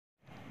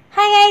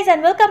guys,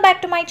 and welcome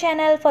back to my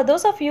channel. For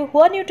those of you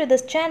who are new to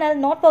this channel,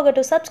 not forget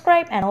to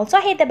subscribe and also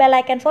hit the bell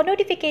icon for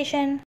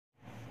notification.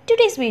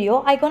 Today's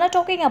video I gonna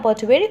talking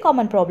about a very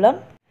common problem.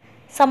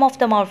 Some of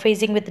them are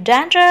facing with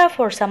dandruff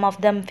or some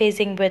of them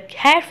facing with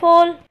hair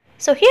fall.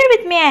 So here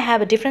with me I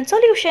have a different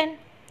solution.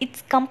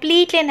 It's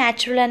completely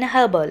natural and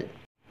herbal.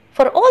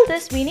 For all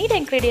this we need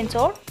ingredients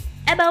are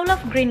a bowl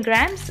of green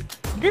grams.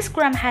 This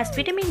gram has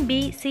vitamin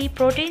B, C,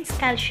 proteins,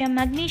 calcium,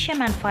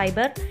 magnesium and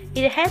fiber.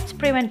 It helps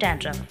prevent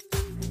dandruff.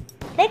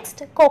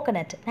 Next,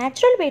 coconut,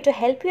 natural way to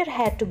help your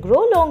hair to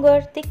grow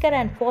longer, thicker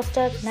and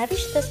faster,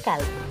 nourish the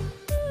scalp.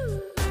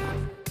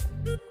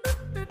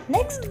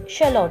 Next,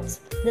 shallots.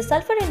 The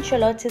sulfur in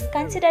shallots is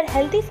considered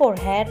healthy for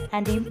hair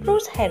and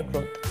improves hair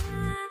growth.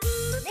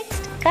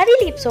 Next, curry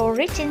leaves are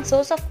rich in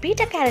source of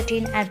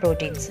beta-carotene and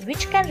proteins,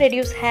 which can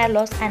reduce hair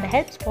loss and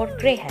help spot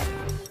grey hair.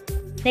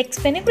 Next,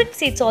 fenugreek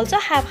seeds also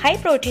have high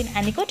protein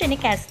and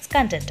nicotinic acids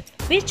content,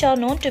 which are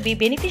known to be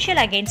beneficial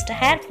against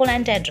hair fall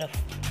and dandruff.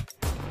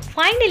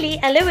 Finally,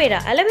 aloe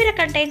vera. Aloe vera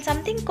contains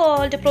something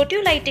called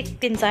proteolytic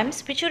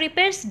enzymes which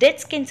repairs dead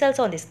skin cells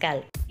on the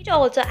scalp. It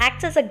also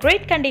acts as a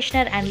great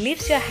conditioner and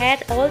leaves your hair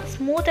all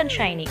smooth and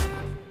shiny.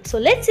 So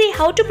let's see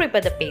how to prepare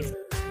the paste.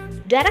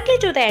 Directly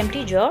to the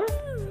empty jar,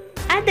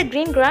 add the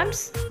green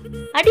grams,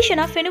 addition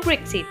of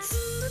fenugreek seeds.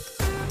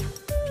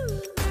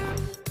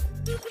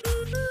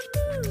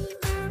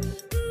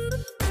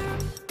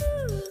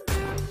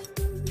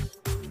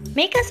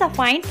 Make us a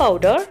fine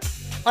powder.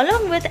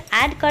 Along with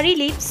add curry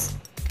leaves.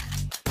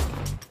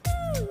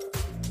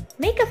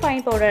 Make a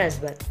fine powder as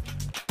well.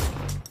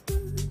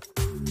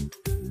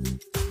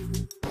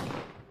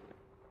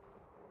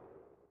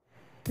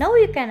 Now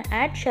you can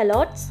add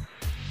shallots,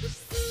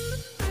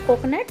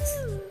 coconuts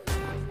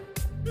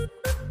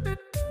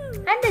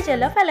and the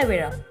gel of aloe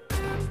vera.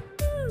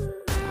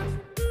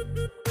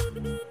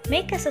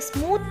 Make us a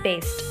smooth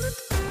paste.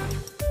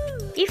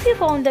 If you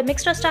found the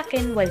mixture stuck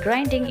in while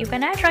grinding, you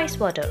can add rice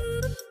water.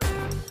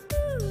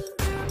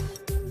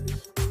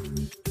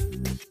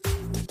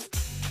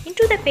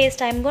 Into the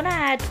paste I am gonna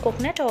add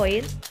coconut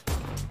oil,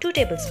 2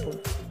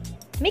 tablespoons.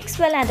 Mix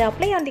well and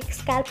apply on the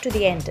scalp to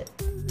the end.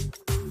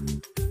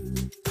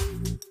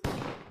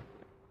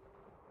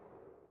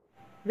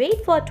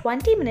 Wait for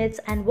 20 minutes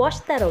and wash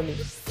thoroughly.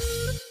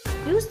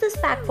 Use this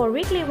pack for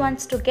weekly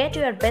once to get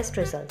your best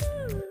results.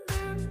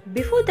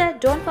 Before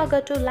that, don't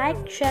forget to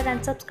like, share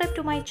and subscribe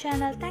to my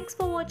channel. Thanks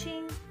for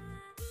watching.